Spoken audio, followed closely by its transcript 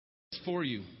for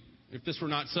you. If this were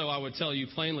not so, I would tell you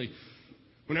plainly,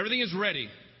 when everything is ready,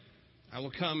 I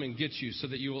will come and get you so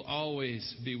that you will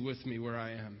always be with me where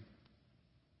I am.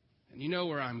 And you know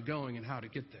where I'm going and how to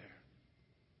get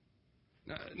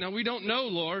there. Now we don't know,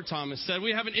 Lord, Thomas said.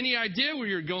 We haven't any idea where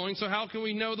you're going, so how can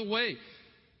we know the way?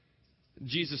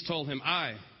 Jesus told him,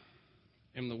 I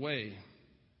am the way,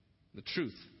 the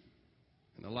truth,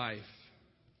 and the life.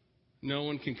 No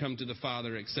one can come to the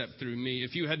Father except through me.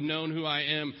 If you had known who I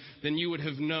am, then you would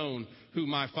have known who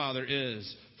my Father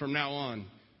is. From now on,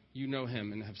 you know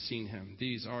him and have seen him.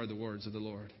 These are the words of the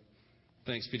Lord.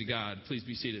 Thanks be to God. Please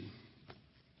be seated.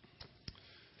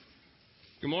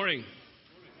 Good morning.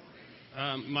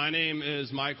 My name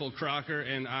is Michael Crocker,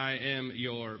 and I am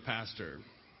your pastor.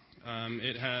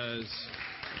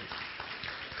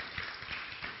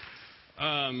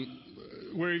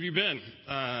 Where have you been?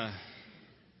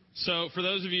 So for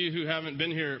those of you who haven't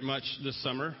been here much this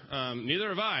summer, neither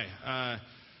have I.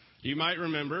 You might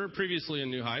remember previously in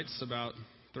New Heights, about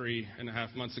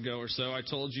 3.5 months ago or so, I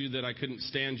told you that I couldn't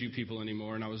stand you people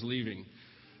anymore and I was leaving.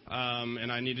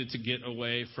 And I needed to get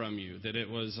away from you, that it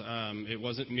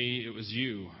wasn't me, it was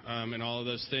you, and all of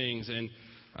those things.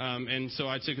 And so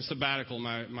I took a sabbatical.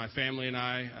 My family and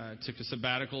I took a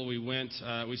sabbatical. We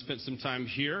spent some time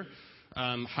here.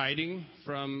 Hiding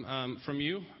from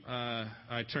you.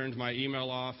 I turned my email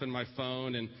off and my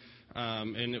phone,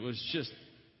 and it was just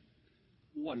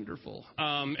wonderful.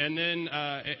 And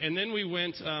then we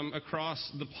went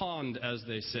across the pond, as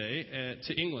they say,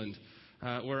 to England,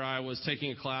 where I was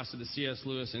taking a class at the C.S.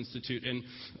 Lewis Institute in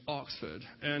Oxford,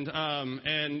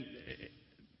 and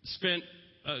spent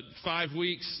 5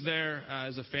 weeks there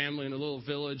as a family in a little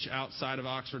village outside of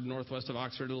Oxford, northwest of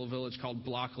Oxford, a little village called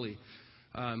Blockley.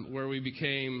 Where we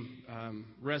became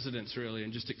residents, really,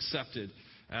 and just accepted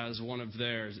as one of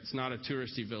theirs. It's not a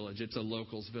touristy village; it's a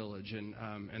locals village,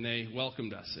 and they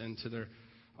welcomed us into their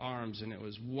arms, and it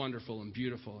was wonderful and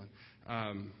beautiful.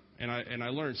 And I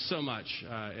learned so much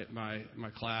at my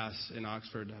class in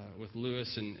Oxford with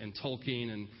Lewis and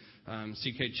Tolkien and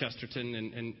G.K. Chesterton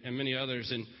and many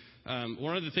others. And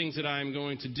one of the things that I'm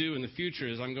going to do in the future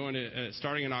is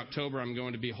starting in October, I'm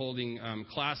going to be holding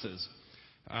classes.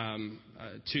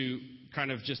 To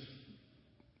kind of just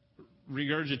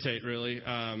regurgitate, really,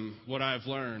 what I've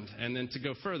learned, and then to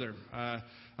go further. I'm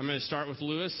going to start with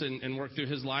Lewis and work through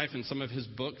his life and some of his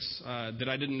books that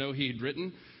I didn't know he'd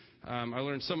written. I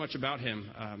learned so much about him.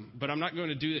 But I'm not going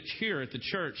to do it here at the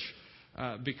church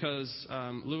because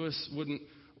Lewis wouldn't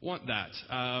want that.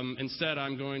 Instead,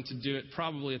 I'm going to do it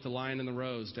probably at the Lion and the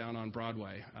Rose down on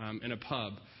Broadway in a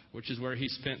pub, which is where he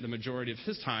spent the majority of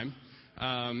his time.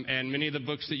 And many of the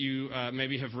books that you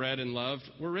maybe have read and loved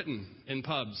were written in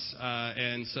pubs.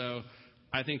 And so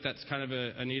I think that's kind of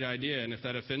a neat idea. And if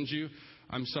that offends you,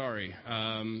 I'm sorry.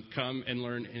 Come and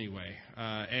learn anyway.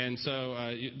 And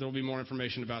so there'll be more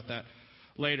information about that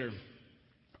later.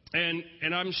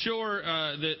 And I'm sure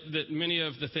that many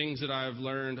of the things that I've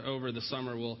learned over the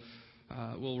summer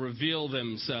will reveal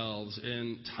themselves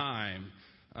in time.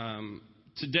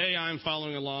 Today, I'm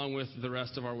following along with the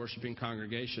rest of our worshiping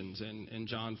congregations in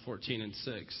John 14 and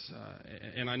 6.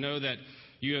 And I know that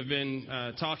you have been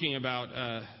talking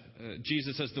about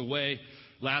Jesus as the way.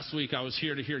 Last week, I was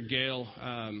here to hear Gail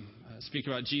speak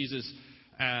about Jesus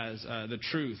as the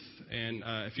truth. And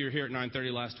if you were here at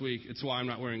 9:30 last week, it's why I'm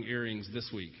not wearing earrings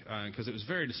this week, because it was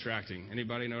very distracting.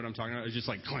 Anybody know what I'm talking about? It was just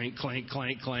like clank, clank,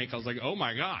 clank, clank. I was like, oh,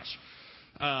 my gosh.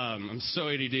 I'm so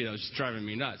ADD. That was just driving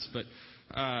me nuts.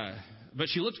 But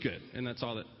she looked good, and that's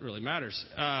all that really matters.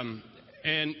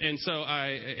 And so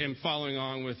I am following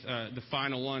on with the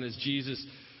final one is Jesus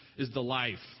is the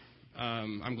life.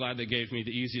 I'm glad they gave me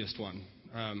the easiest one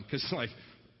because,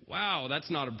 wow,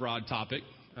 that's not a broad topic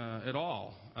at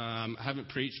all. I haven't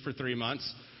preached for 3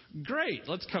 months. Great.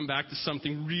 Let's come back to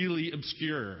something really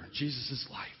obscure. Jesus is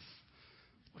life.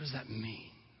 What does that mean?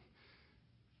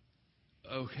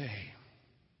 Okay.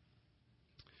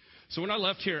 So when I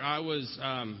left here, I was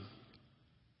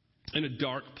in a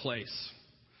dark place.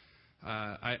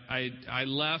 I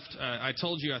left. I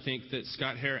told you, I think, that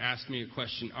Scott Hare asked me a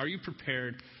question. Are you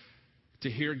prepared to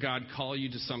hear God call you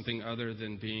to something other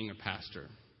than being a pastor?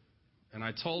 And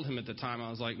I told him at the time, I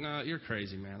was like, no, you're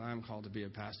crazy, man. I'm called to be a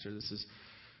pastor. This is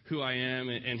who I am.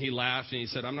 And he laughed and he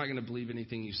said, I'm not going to believe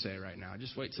anything you say right now.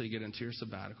 Just wait till you get into your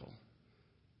sabbatical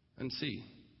and see.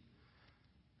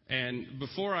 And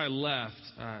before I left,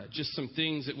 just some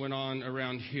things that went on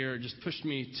around here just pushed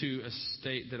me to a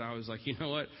state that I was like, you know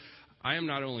what? I am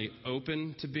not only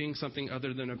open to being something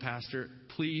other than a pastor.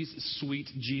 Please, sweet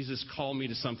Jesus, call me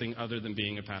to something other than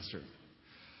being a pastor.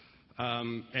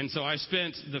 And so I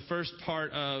spent the first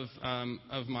part of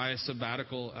my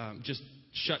sabbatical just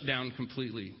shut down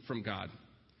completely from God,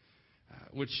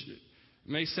 which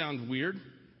may sound weird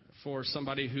for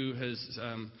somebody who has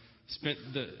spent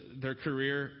their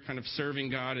career kind of serving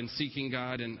God and seeking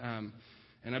God, and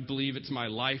I believe it's my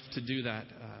life to do that.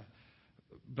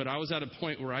 But I was at a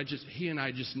point where he and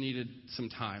I just needed some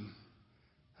time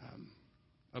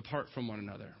apart from one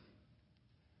another.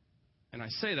 And I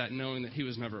say that knowing that he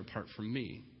was never apart from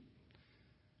me,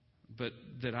 but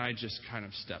that I just kind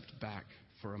of stepped back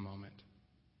for a moment.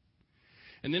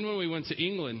 And then when we went to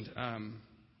England,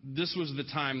 this was the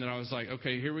time that I was like,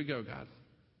 okay, here we go, God.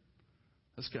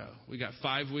 Let's go. We got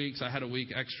 5 weeks. I had a week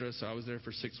extra, so I was there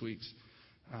for 6 weeks.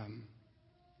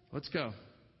 Let's go.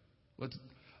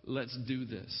 Let's do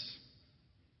this.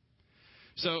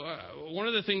 So one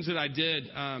of the things that I did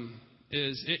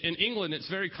is in England, it's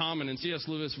very common, and C.S.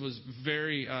 Lewis was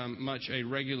very much a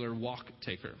regular walk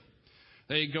taker.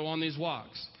 They go on these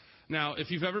walks. Now, if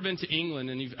you've ever been to England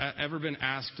and you've ever been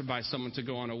asked by someone to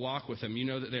go on a walk with them, you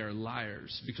know that they are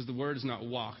liars, because the word is not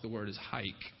walk, the word is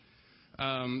hike.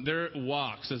 Their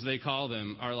walks, as they call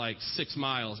them, are like 6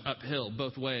 miles uphill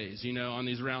both ways, on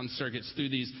these round circuits through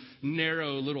these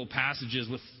narrow little passages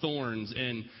with thorns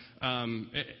and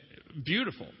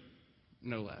beautiful,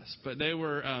 no less. But they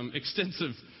were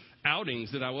extensive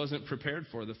outings that I wasn't prepared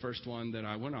for. The first one that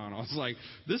I went on, I was like,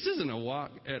 this isn't a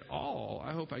walk at all.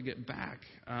 I hope I get back.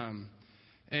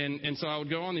 And so I would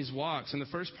go on these walks. And the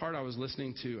first part I was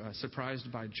listening to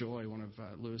Surprised by Joy, one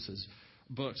of Lewis's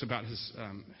books about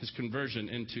his conversion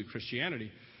into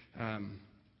Christianity.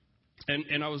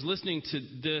 And I was listening to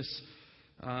this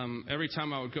every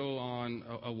time I would go on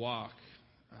a walk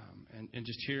and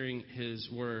just hearing his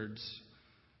words.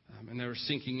 And they were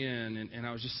sinking in, and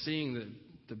I was just seeing the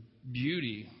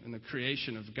beauty and the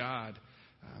creation of God.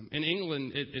 In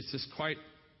England, it's this quite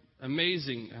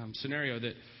amazing scenario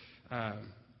that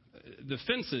the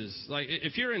fences, like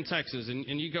if you're in Texas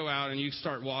and you go out and you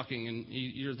start walking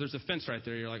and there's a fence right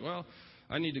there, you're like, well,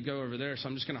 I need to go over there, so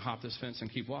I'm just going to hop this fence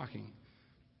and keep walking.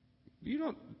 You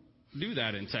don't do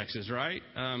that in Texas, right?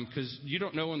 Because you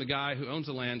don't know when the guy who owns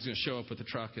the land is going to show up with a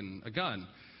truck and a gun.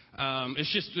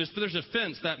 It's just, if there's a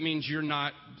fence, that means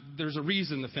there's a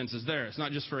reason the fence is there. It's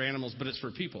not just for animals, but it's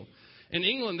for people. In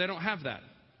England, they don't have that.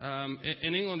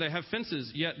 In England, they have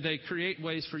fences, yet they create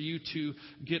ways for you to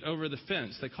get over the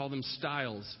fence. They call them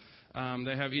stiles.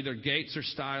 They have either gates or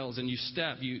stiles, and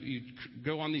you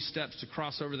go on these steps to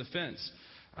cross over the fence.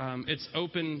 It's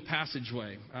open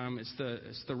passageway.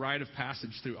 It's the rite of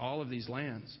passage through all of these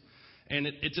lands. And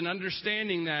it's an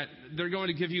understanding that they're going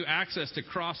to give you access to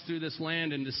cross through this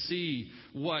land and to see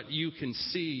what you can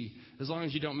see, as long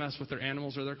as you don't mess with their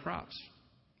animals or their crops.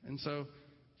 And so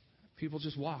people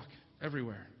just walk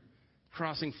everywhere,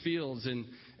 crossing fields and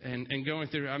going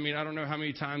through. I mean, I don't know how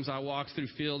many times I walked through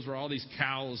fields where all these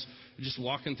cows, just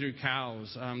walking through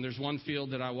cows. There's one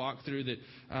field that I walked through that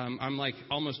I'm like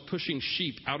almost pushing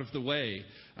sheep out of the way.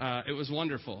 It was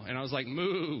wonderful. And I was like,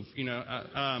 move,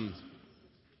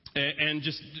 and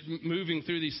just moving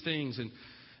through these things.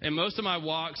 And most of my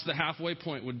walks, the halfway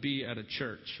point would be at a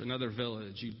church, another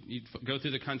village. You'd go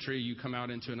through the country, you come out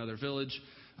into another village,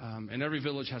 and every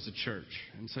village has a church.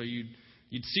 And so you'd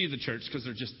see the church because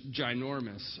they're just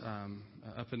ginormous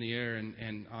up in the air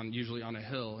and usually on a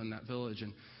hill in that village.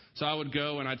 And so I would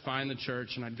go and I'd find the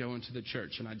church and I'd go into the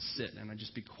church and I'd sit and I'd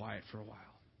just be quiet for a while.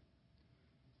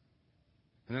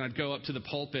 And then I'd go up to the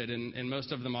pulpit, and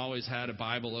most of them always had a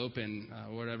Bible open,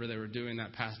 whatever they were doing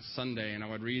that past Sunday, and I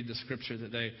would read the scripture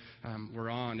that they were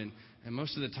on. And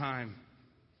most of the time,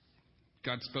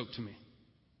 God spoke to me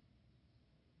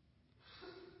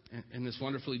in this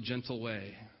wonderfully gentle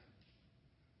way.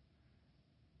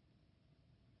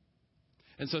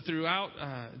 And so throughout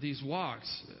these walks,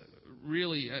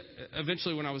 really,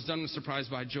 eventually when I was done with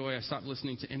Surprised by Joy, I stopped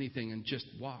listening to anything and just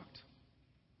walked.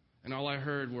 And all I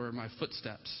heard were my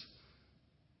footsteps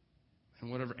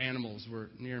and whatever animals were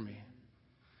near me.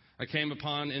 I came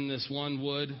upon in this one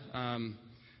wood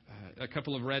a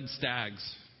couple of red stags,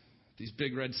 these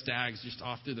big red stags just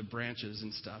off through the branches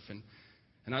and stuff.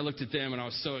 And I looked at them and I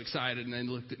was so excited, and they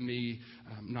looked at me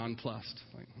nonplussed,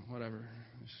 like, whatever,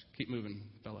 just keep moving,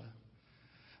 fella.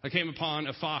 I came upon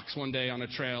a fox one day on a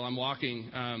trail. I'm walking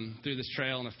through this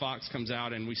trail, and a fox comes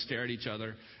out, and we stare at each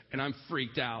other, and I'm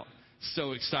freaked out.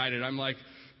 So excited. I'm like,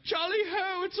 jolly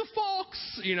ho, it's a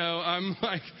fox. I'm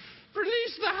like,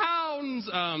 release the hounds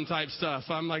type stuff.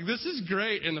 I'm like, this is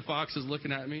great. And the fox is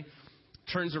looking at me,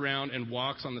 turns around and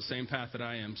walks on the same path that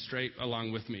I am, straight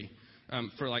along with me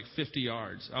for like 50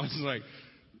 yards. I was like,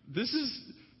 this is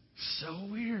so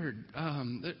weird.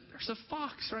 There's a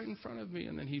fox right in front of me.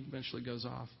 And then he eventually goes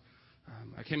off.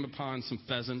 I came upon some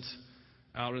pheasant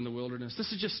out in the wilderness.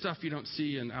 This is just stuff you don't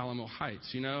see in Alamo Heights,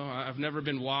 you know. I've never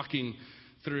been walking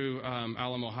through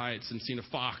Alamo Heights and seen a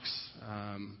fox,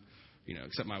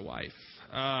 except my wife.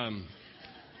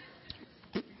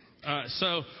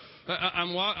 So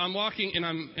I'm walking and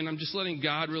I'm just letting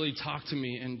God really talk to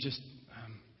me and just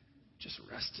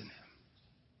rest in Him.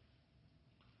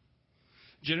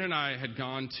 Jenna and I had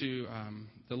gone to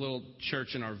the little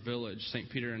church in our village, St.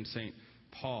 Peter and St.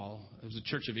 Paul. It was a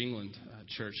Church of England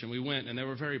church, and we went, and they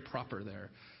were very proper there.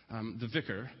 The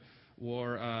vicar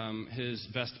wore his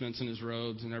vestments and his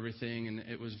robes and everything, and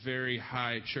it was very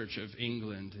high Church of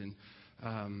England. And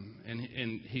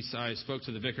I spoke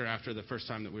to the vicar after the first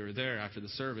time that we were there, after the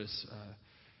service,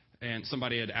 and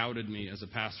somebody had outed me as a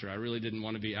pastor. I really didn't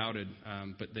want to be outed,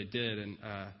 but they did,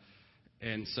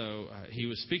 and so he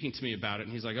was speaking to me about it,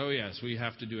 and he's like, oh, yes, we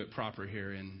have to do it proper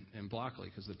here in Blockley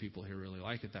because the people here really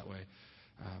like it that way.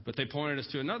 But they pointed us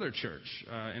to another church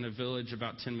in a village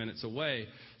about 10 minutes away,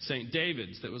 St.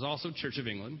 David's, that was also Church of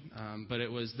England. But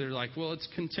they're like, well, it's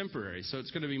contemporary, so it's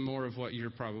going to be more of what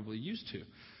you're probably used to.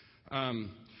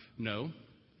 No,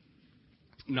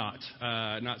 not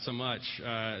so much.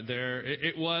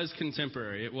 It was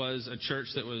contemporary. It was a church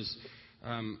that was,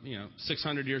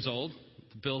 600 years old,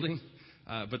 the building.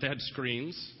 But they had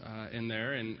screens in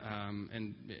there and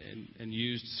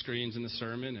used screens in the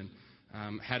sermon and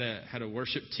had a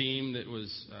worship team that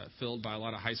was filled by a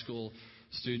lot of high school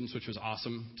students, which was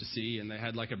awesome to see. And they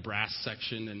had like a brass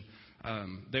section,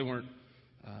 and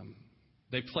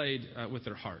they played with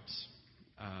their hearts.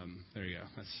 There you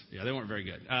go. They weren't very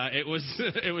good.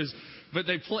 But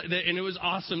they played, and it was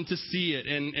awesome to see it,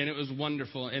 and it was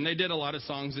wonderful. And they did a lot of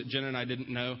songs that Jen and I didn't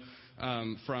know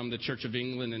from the Church of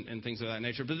England and things of that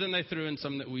nature. But then they threw in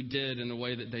some that we did in the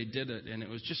way that they did it, and it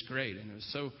was just great, and it was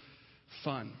so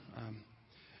fun.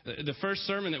 The first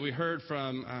sermon that we heard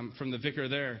from the vicar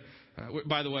there,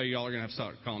 by the way, y'all are going to have to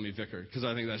start calling me vicar because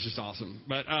I think that's just awesome.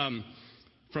 But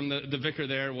from the vicar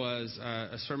there was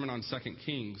a sermon on 2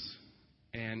 Kings,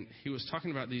 and he was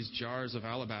talking about these jars of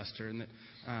alabaster, and that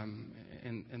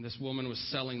and this woman was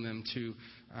selling them to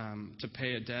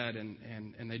pay a debt,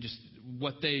 and they just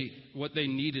what they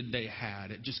needed they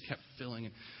had. It just kept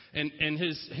filling. And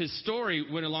his story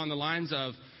went along the lines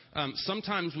of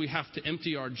sometimes we have to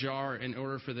empty our jar in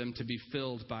order for them to be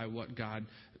filled by what God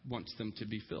wants them to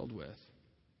be filled with.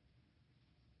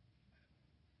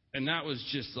 And that was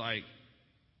just like,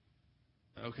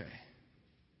 okay.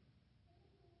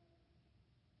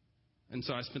 And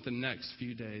so I spent the next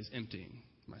few days emptying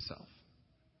myself.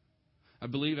 I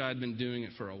believe I had been doing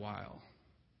it for a while,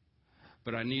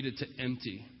 but I needed to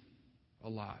empty a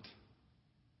lot.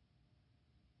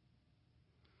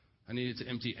 I needed to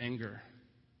empty anger.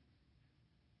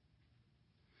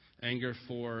 Anger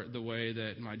for the way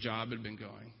that my job had been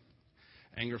going.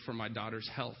 Anger for my daughter's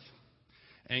health.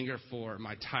 Anger for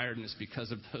my tiredness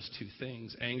because of those two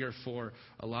things. Anger for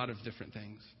a lot of different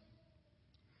things.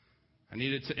 I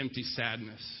needed to empty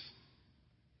sadness.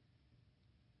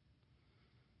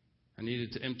 I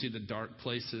needed to empty the dark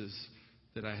places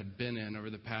that I had been in over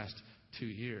the past 2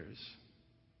 years.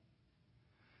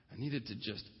 I needed to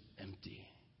just empty.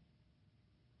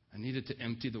 I needed to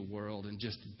empty the world and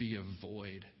just be a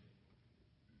void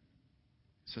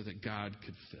so that God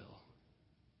could fill.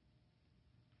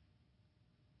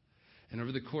 And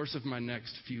over the course of my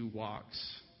next few walks,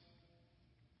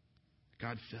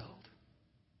 God filled.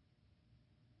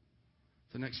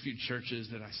 The next few churches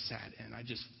that I sat in, I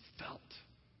just felt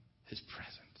His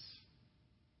presence.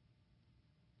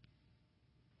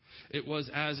 It was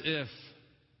as if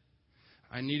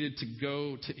I needed to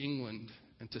go to England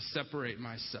and to separate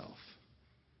myself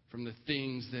from the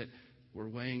things that were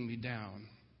weighing me down,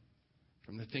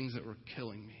 from the things that were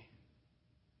killing me,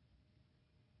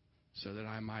 so that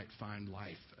I might find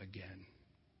life again.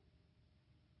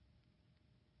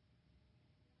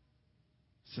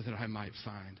 So that I might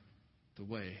find the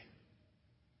way,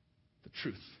 the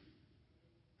truth,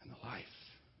 and the life.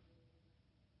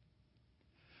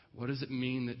 What does it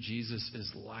mean that Jesus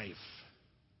is life?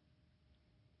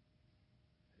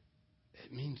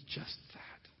 It means just that.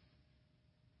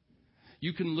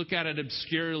 You can look at it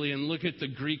obscurely and look at the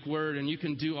Greek word, and you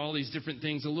can do all these different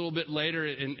things. A little bit later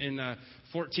in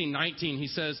 14:19, he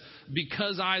says,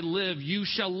 "Because I live, you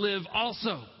shall live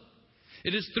also."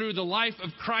 It is through the life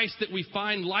of Christ that we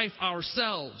find life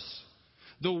ourselves.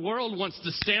 The world wants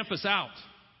to stamp us out.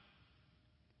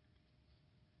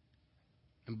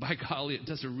 And by golly, it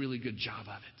does a really good job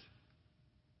of it.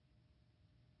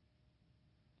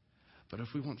 But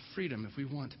if we want freedom, if we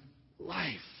want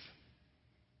life,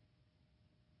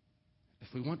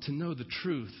 If we want to know the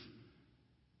truth,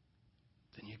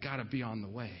 then you got to be on the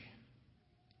way.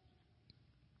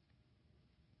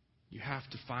 You have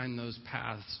to find those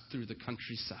paths through the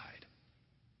countryside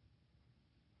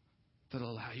that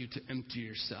allow you to empty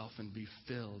yourself and be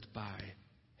filled by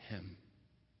Him.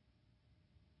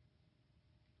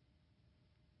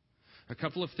 A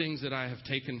couple of things that I have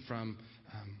taken from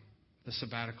the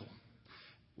sabbatical.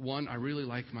 One, I really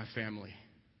like my family.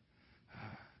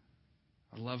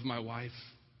 I love my wife.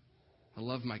 I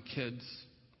love my kids.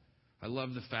 I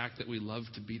love the fact that we love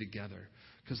to be together.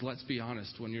 Because let's be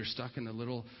honest, when you're stuck in a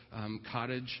little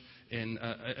cottage in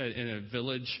a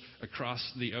village across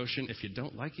the ocean, if you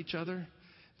don't like each other,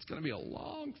 it's going to be a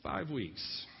long 5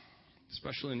 weeks.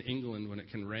 Especially in England when it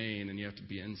can rain and you have to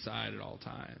be inside at all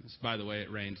times. By the way, it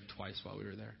rained twice while we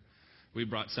were there. We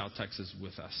brought South Texas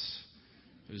with us.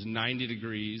 It was 90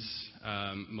 degrees,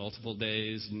 multiple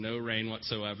days, no rain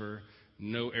whatsoever,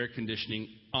 no air conditioning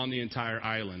on the entire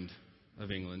island of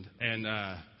England. And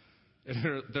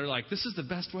they're like, this is the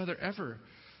best weather ever.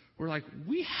 We're like,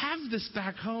 we have this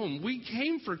back home. We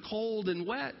came for cold and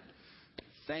wet.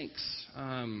 Thanks.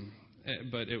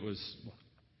 But it was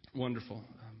wonderful.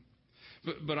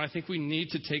 But I think we need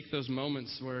to take those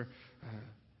moments where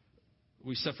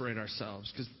we separate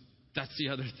ourselves, because that's the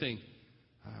other thing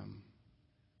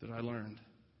that I learned,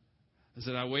 is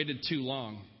that I waited too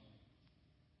long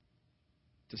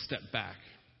to step back.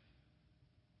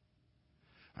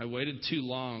 I waited too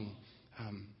long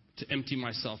to empty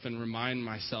myself and remind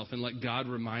myself and let God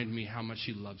remind me how much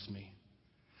He loves me.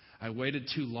 I waited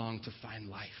too long to find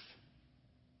life.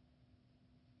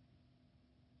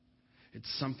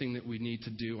 It's something that we need to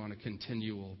do on a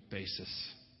continual basis.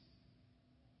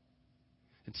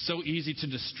 It's so easy to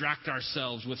distract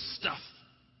ourselves with stuff,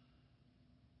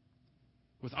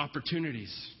 with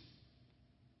opportunities,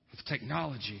 with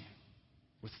technology,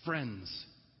 with friends.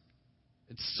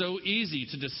 It's so easy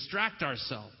to distract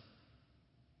ourselves.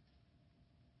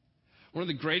 One of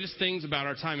the greatest things about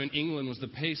our time in England was the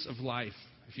pace of life.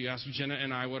 If you asked Jenna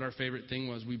and I what our favorite thing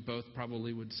was, we both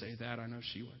probably would say that. I know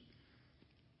she would.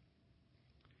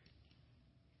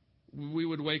 We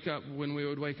would wake up when we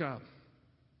would wake up.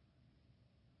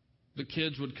 The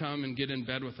kids would come and get in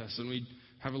bed with us, and we'd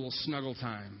have a little snuggle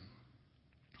time,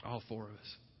 all four of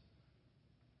us.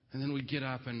 And then we'd get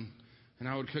up, and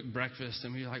I would cook breakfast,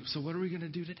 and we'd be like, so what are we going to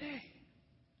do today?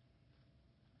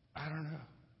 I don't know.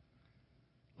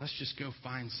 Let's just go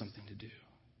find something to do.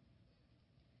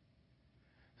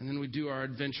 And then we'd do our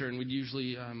adventure, and we'd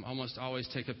usually almost always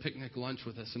take a picnic lunch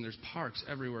with us, and there's parks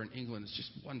everywhere in England. It's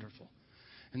just wonderful.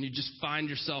 And you'd just find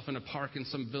yourself in a park in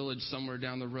some village somewhere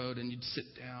down the road, and you'd sit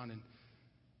down and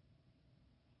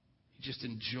you just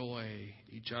enjoy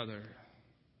each other.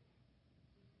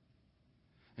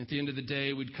 And at the end of the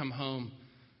day, we'd come home,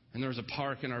 and there was a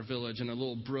park in our village and a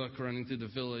little brook running through the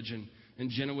village, and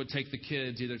Jenna would take the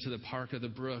kids either to the park or the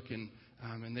brook, and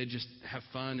they'd just have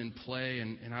fun and play,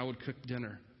 and I would cook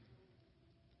dinner.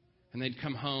 And they'd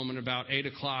come home, and about 8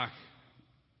 o'clock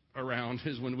around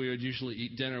is when we would usually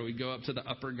eat dinner. We'd go up to the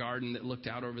upper garden that looked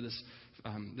out over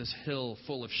this hill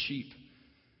full of sheep.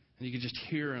 And you could just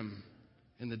hear them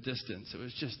in the distance. It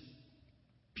was just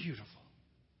beautiful.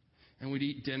 And we'd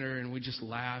eat dinner, and we'd just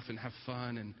laugh and have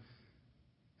fun. And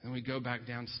then we'd go back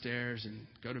downstairs and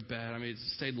go to bed. I mean, it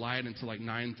stayed light until like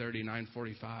 9:30,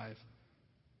 9:45.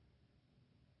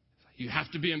 You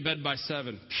have to be in bed by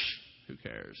 7. Who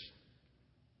cares?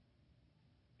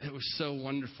 It was so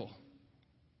wonderful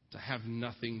to have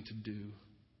nothing to do.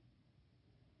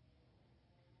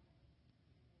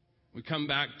 We come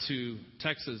back to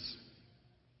Texas,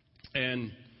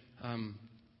 and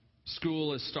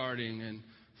school is starting, and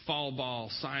fall ball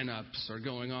sign-ups are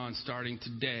going on starting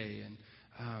today,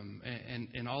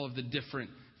 and all of the different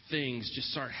things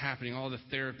just start happening. All the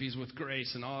therapies with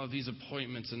Grace and all of these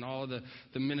appointments and all of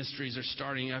the ministries are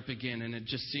starting up again, and it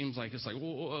just seems like it's like,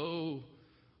 whoa,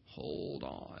 hold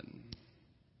on.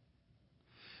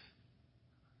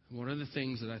 One of the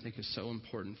things that I think is so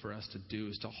important for us to do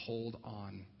is to hold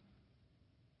on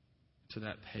to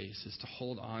that pace, is to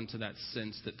hold on to that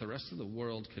sense that the rest of the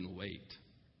world can wait.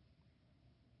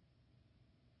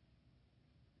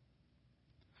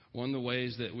 One of the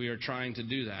ways that we are trying to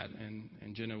do that, and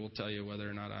Jenna will tell you whether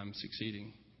or not I'm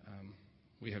succeeding.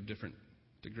 We have different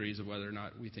degrees of whether or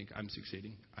not we think I'm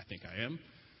succeeding. I think I am.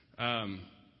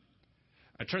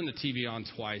 I turned the TV on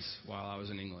twice while I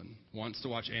was in England. Once to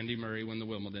watch Andy Murray win the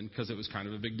Wimbledon, because it was kind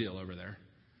of a big deal over there.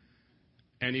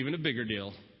 And even a bigger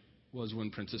deal was when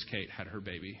Princess Kate had her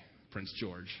baby, Prince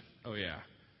George. Oh, yeah,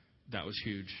 that was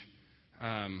huge.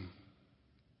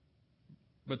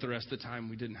 But the rest of the time,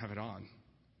 we didn't have it on.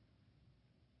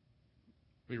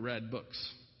 We read books.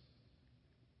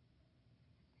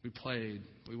 We played.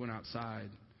 We went outside.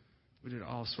 We did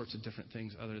all sorts of different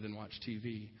things other than watch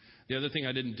TV. The other thing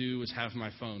I didn't do was have my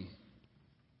phone.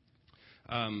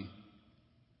 I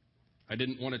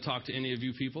didn't want to talk to any of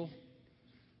you people.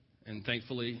 And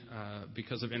thankfully,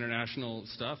 because of international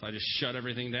stuff, I just shut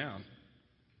everything down.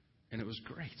 And it was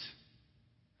great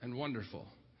and wonderful.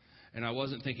 And I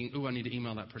wasn't thinking, ooh, I need to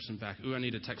email that person back. Ooh, I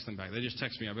need to text them back. They just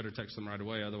text me. I better text them right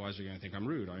away. Otherwise, you're going to think I'm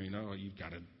rude. You've got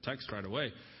to text right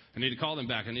away. I need to call them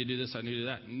back. I need to do this. I need to do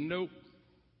that. Nope.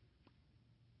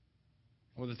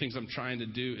 One of the things I'm trying to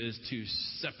do is to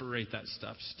separate that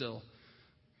stuff still,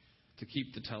 to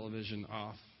keep the television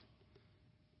off,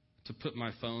 to put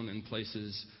my phone in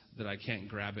places that I can't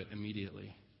grab it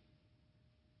immediately.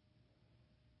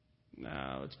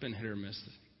 No, it's been hit or miss.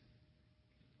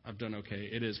 I've done okay.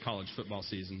 It is college football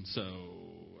season, so.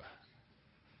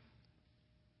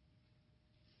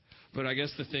 But I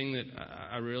guess the thing that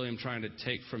I really am trying to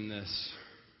take from this,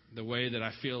 the way that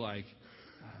I feel like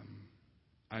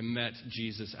I met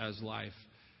Jesus as life,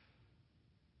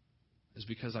 is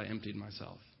because I emptied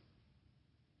myself.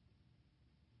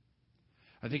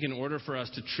 I think in order for us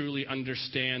to truly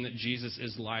understand that Jesus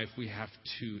is life, we have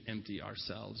to empty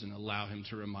ourselves and allow him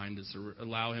to remind us, or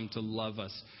allow him to love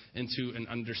us into an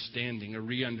understanding, a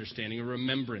re-understanding, a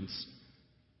remembrance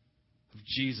of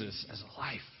Jesus as a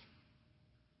life.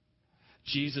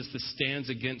 Jesus that stands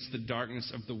against the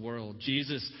darkness of the world.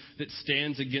 Jesus that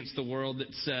stands against the world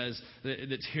that says,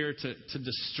 that's here to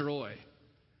destroy,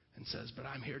 and says, but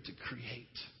I'm here to create.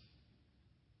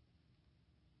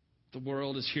 The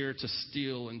world is here to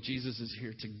steal, and Jesus is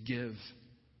here to give.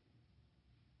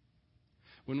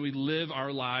 When we live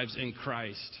our lives in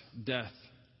Christ, death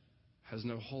has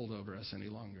no hold over us any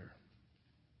longer.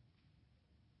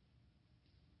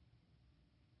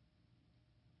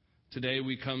 Today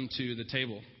we come to the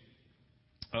table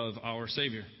of our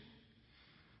Savior,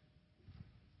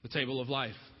 the table of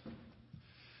life.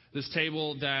 This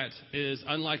table that is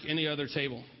unlike any other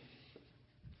table.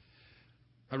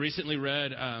 I recently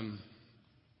read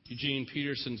Eugene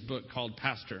Peterson's book called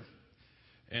Pastor,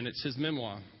 and it's his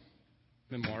memoir.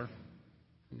 I don't know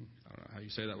how you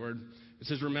say that word. It's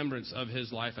his remembrance of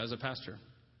his life as a pastor.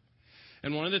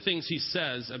 And one of the things he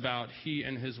says about he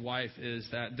and his wife is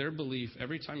that their belief,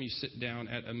 every time you sit down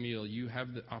at a meal, you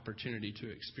have the opportunity to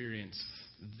experience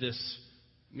this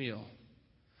meal.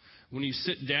 When you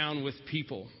sit down with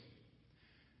people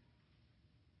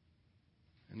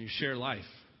and you share life,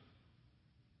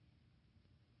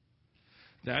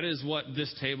 that is what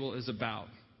this table is about.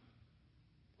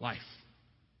 Life.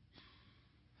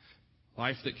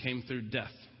 Life that came through death,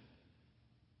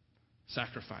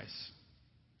 sacrifice,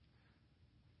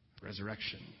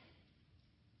 resurrection.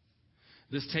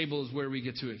 This table is where we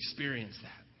get to experience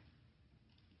that.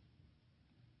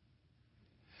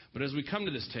 But as we come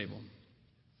to this table,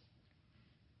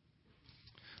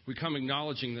 we come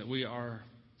acknowledging that we are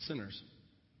sinners.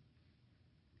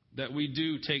 That we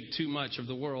do take too much of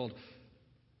the world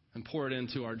and pour it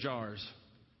into our jars.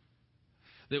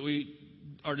 That we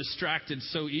are distracted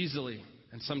so easily,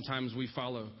 and sometimes we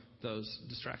follow those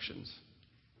distractions.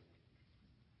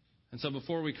 And so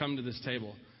before we come to this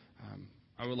table,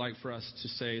 I would like for us to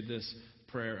say this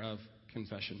prayer of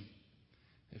confession.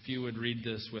 If you would read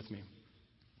this with me.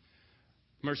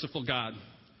 Merciful God,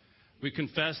 we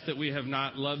confess that we have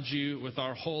not loved you with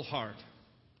our whole heart.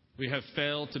 We have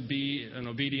failed to be an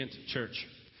obedient church.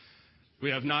 We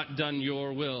have not done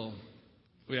your will.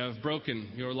 We have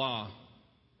broken your law.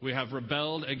 We have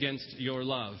rebelled against your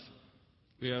love.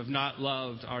 We have not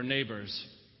loved our neighbors,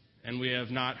 and we have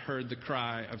not heard the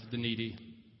cry of the needy.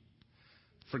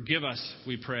 Forgive us,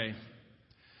 we pray.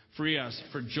 Free us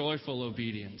for joyful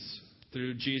obedience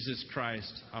through Jesus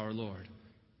Christ our Lord.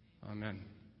 Amen.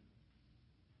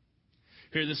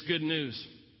 Hear this good news.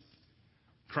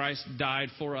 Christ died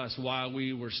for us while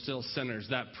we were still sinners.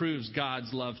 That proves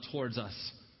God's love towards us.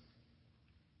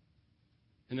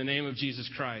 In the name of Jesus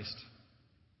Christ,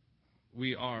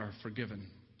 we are forgiven.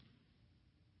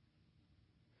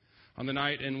 On the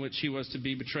night in which he was to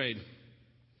be betrayed,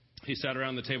 he sat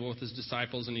around the table with his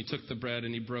disciples, and he took the bread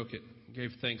and he broke it,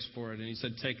 gave thanks for it, and he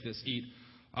said, "Take this, eat,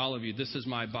 all of you. This is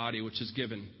my body, which is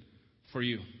given for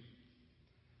you."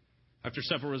 After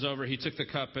supper was over, he took the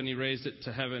cup and he raised it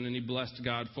to heaven and he blessed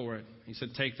God for it. He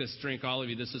said, "Take this, drink, all of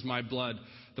you. This is my blood,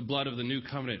 the blood of the new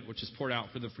covenant, which is poured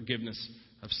out for the forgiveness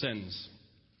of sins.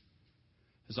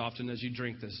 As often as you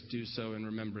drink this, do so in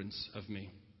remembrance of me."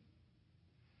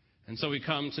 And so we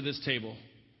come to this table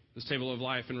of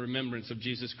life, in remembrance of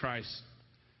Jesus Christ,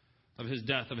 of his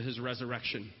death, of his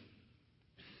resurrection.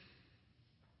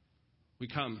 We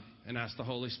come and ask the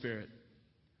Holy Spirit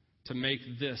to make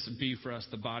this be for us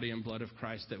the body and blood of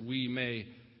Christ, that we may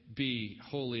be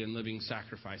holy and living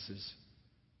sacrifices,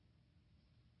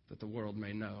 that the world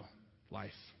may know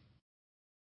life.